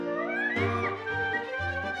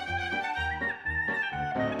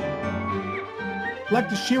I'd like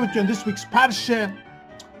to share with you on this week's Parsha,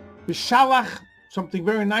 B'Shalach, something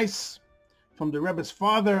very nice from the Rebbe's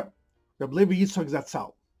father, Reb Levi Yitzchak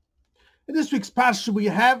Zatzal. In this week's Parsha we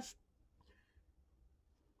have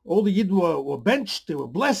all the Yidden were benched, they were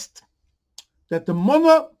blessed, that the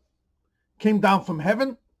manna came down from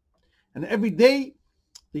heaven, and every day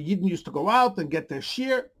the Yidden used to go out and get their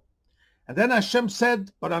shear. And then Hashem said,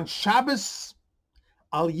 but on Shabbos,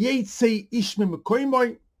 Al Yetzei Ish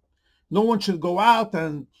Mekoimoy, no one should go out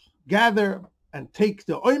and gather and take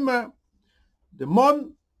the oimer, the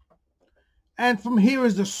mon. And from here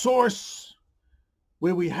is the source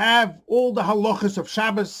where we have all the halachas of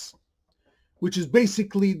Shabbos, which is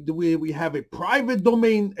basically the way we have a private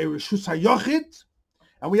domain, a Reshus HaYochid,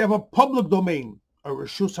 and we have a public domain, a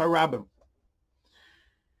Reshus HaRabim.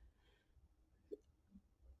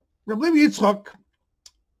 Reb Levi Yitzchak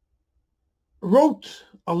wrote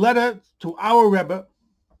a letter to our Rebbe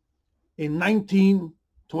in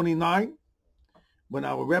 1929, when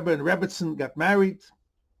our Rebbe and Rebbetzin got married,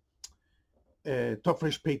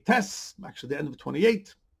 Tofresh Pei Tes, actually the end of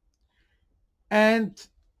 28, and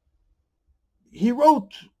he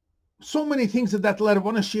wrote so many things in that letter. I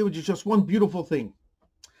want to share with you just one beautiful thing.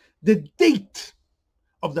 The date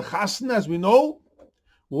of the Chasna, as we know,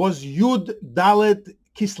 was Yud Dalet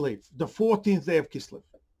Kislev, the 14th day of Kislev.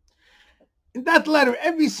 In that letter,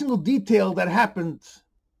 every single detail that happened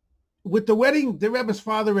with the wedding, the Rebbe's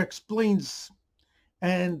father explains,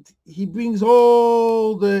 and he brings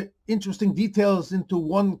all the interesting details into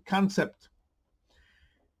one concept.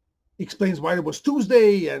 He explains why it was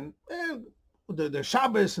Tuesday and the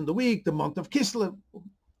Shabbos and the week, the month of Kislev.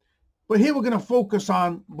 But here we're going to focus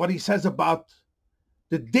on what he says about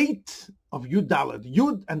the date of Yud Dalet,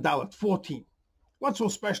 Yud and Dalet, 14. What's so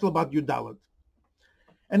special about Yud Dalet?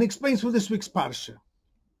 And he explains for this week's Parsha.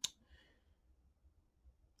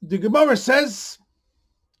 The Gemara says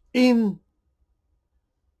in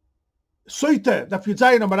Soita, Daf Yud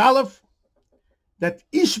Zayin Amar Aleph, that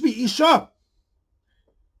Ish v'Isha,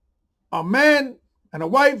 a man and a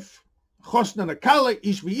wife, Chosna and a Kala,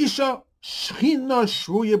 Ish v'Isha, Shechina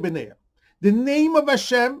Shruya B'nei. The name of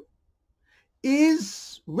Hashem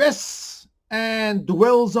rests and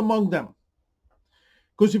dwells among them.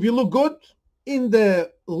 Because if you look good, in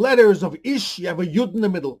the letters of Ish, you have a Yud in the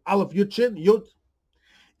middle, Aleph Yud Shin, Yud.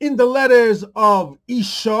 In the letters of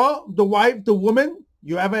Isha, the wife, the woman,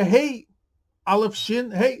 you have a Hey, Aleph Shin,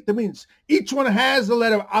 Hey. That means each one has the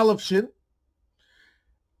letter Aleph Shin.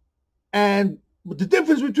 And the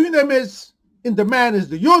difference between them is, in the man is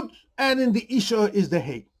the Yud, and in the Isha is the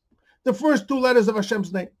Hey. The first two letters of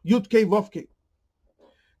Hashem's name, Yud Kei Vav Kei.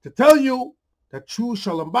 To tell you that true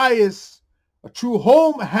Shalom Bayis, a true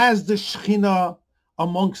home, has the Shechina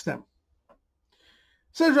amongst them.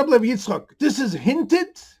 Says Reb Levi Yitzchak, this is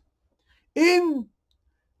hinted in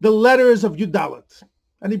the letters of Yud Dalet.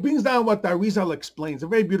 And he brings down what the Arizal explains, a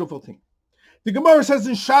very beautiful thing. The Gemara says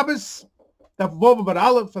in Shabbos, Daf Vav Bar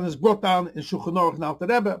Aleph, and is brought down in Shulchan Aruch and Alter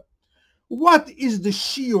Rebbe, what is the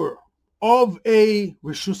shiur of a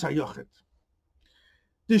Reshus HaYochid?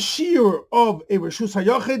 The shiur of a Reshus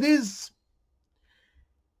HaYochid is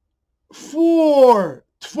 4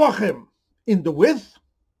 tfachim in the width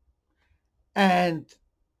and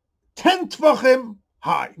 10 tfachim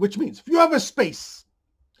high, which means if you have a space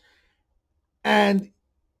and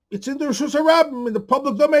it's in the Reshus HaRabim, in the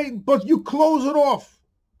public domain, but you close it off,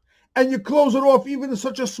 and you close it off even in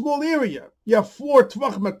such a small area, you have 4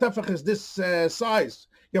 tvachim, a tefach is this size,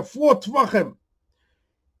 you have 4 tvachim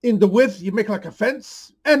in the width, you make like a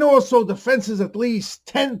fence, and also the fence is at least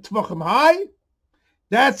 10 tvachim high,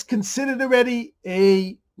 that's considered already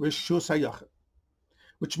a Reshus HaYochid,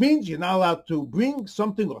 which means you're not allowed to bring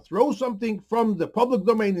something or throw something from the public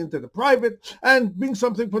domain into the private, and bring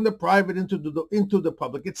something from the private into the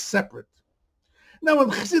public. It's separate. Now, when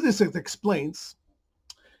Chassidus explains,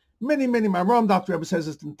 many Mamorim, Dr. Rebbe says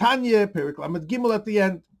it's in Tanya, Perik Lamed Gimel at the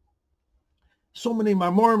end, so many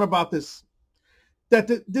Mamorim about this, that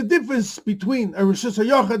the difference between a Reshus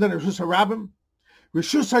HaYochid and a Reshus HaRabim,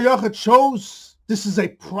 Reshus HaYochid shows this is a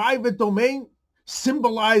private domain,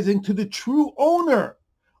 symbolizing to the true owner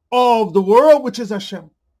of the world, which is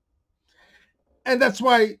Hashem. And that's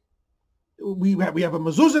why we have a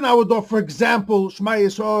mezuzah in our door, for example, Shema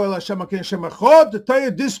Yisrael, Hashem Elokeinu Hashem Echad, to tell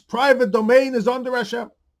you this private domain is under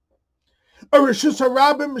Hashem. A Reshus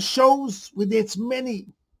HaRabim shows with its many,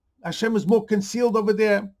 Hashem is more concealed over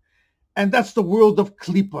there, and that's the world of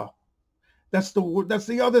Klippa. That's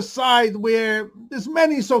the other side where there's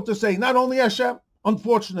many, so to say, not only Hashem,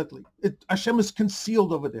 unfortunately. Hashem is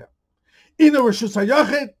concealed over there. In a Reshus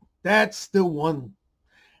HaYochid, that's the one.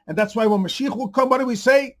 And that's why when Mashiach will come, what do we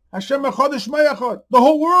say? Hashem echad Shmo echad. The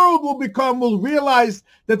whole world will realize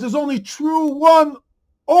that there's only true one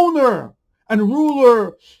owner and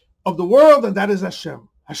ruler of the world, and that is Hashem.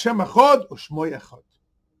 Hashem echad u'Shmo echad.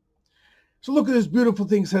 So look at this beautiful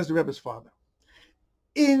thing, says the Rebbe's father.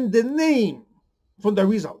 In the name, from the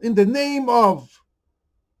Arizal, in the name of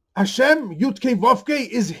Hashem, Yud Kei Vav Kei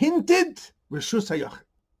is hinted Reshus HaYachid.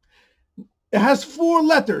 It has 4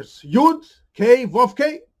 letters. Yud, Kei, Vav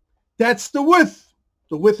Kei. That's the width.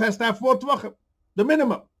 The width has to have 4 tvachim, the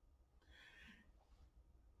minimum.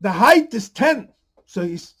 The height is 10. So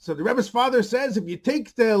the Rebbe's father says, if you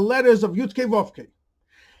take the letters of Yud Kei Vav Kei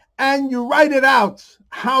and you write it out,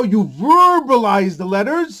 how you verbalize the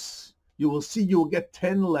letters, you will see you will get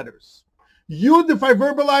 10 letters. Yud, if I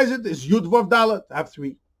verbalize it, is Yud Vav Dalet. I have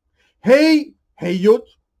 3. Hey, Hey Yud.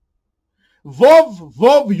 Vov,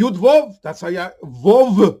 Vov, Yud Vov. That's how you,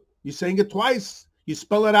 Vov. You're saying it twice. You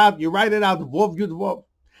spell it out. You write it out. Vov, Yud Vov.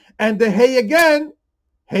 And the Hey again,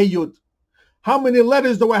 Hey Yud. How many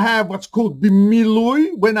letters do I have? What's called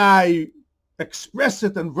Bimilui when I express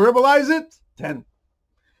it and verbalize it? 10.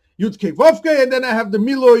 Yud Kei Vav Kei, and then I have the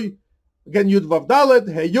Milui. Again, Yud Vav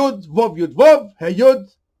Dalet, Hey Yud, Vov Yud Vov, Hey Yud,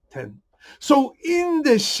 10. So in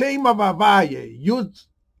the Shem of Havaye, Yud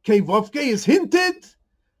Kei Vav Kei is hinted.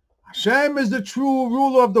 Hashem is the true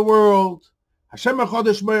ruler of the world. Hashem echad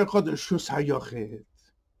Shmo echad Reshus HaYachid.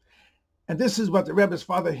 And this is what the Rebbe's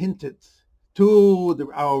father hinted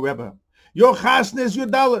to our Rebbe. Your chasna is your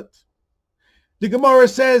dalet. The Gemara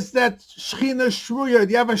says that Shechina Shruya,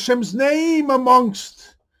 you have Hashem's name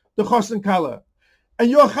amongst the Chosn Kala. And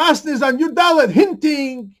your chasna is on your dalet,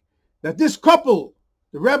 hinting that this couple,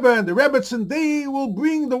 the Rebbe and the Rebbetzin, they will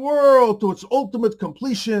bring the world to its ultimate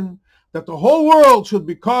completion, that the whole world should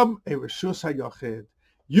become a Reshus HaYachid.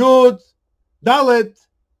 Yud, Dalet,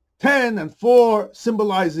 10 and 4,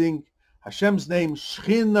 symbolizing Hashem's name,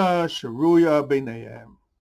 Shechina Sheruya Beinayim.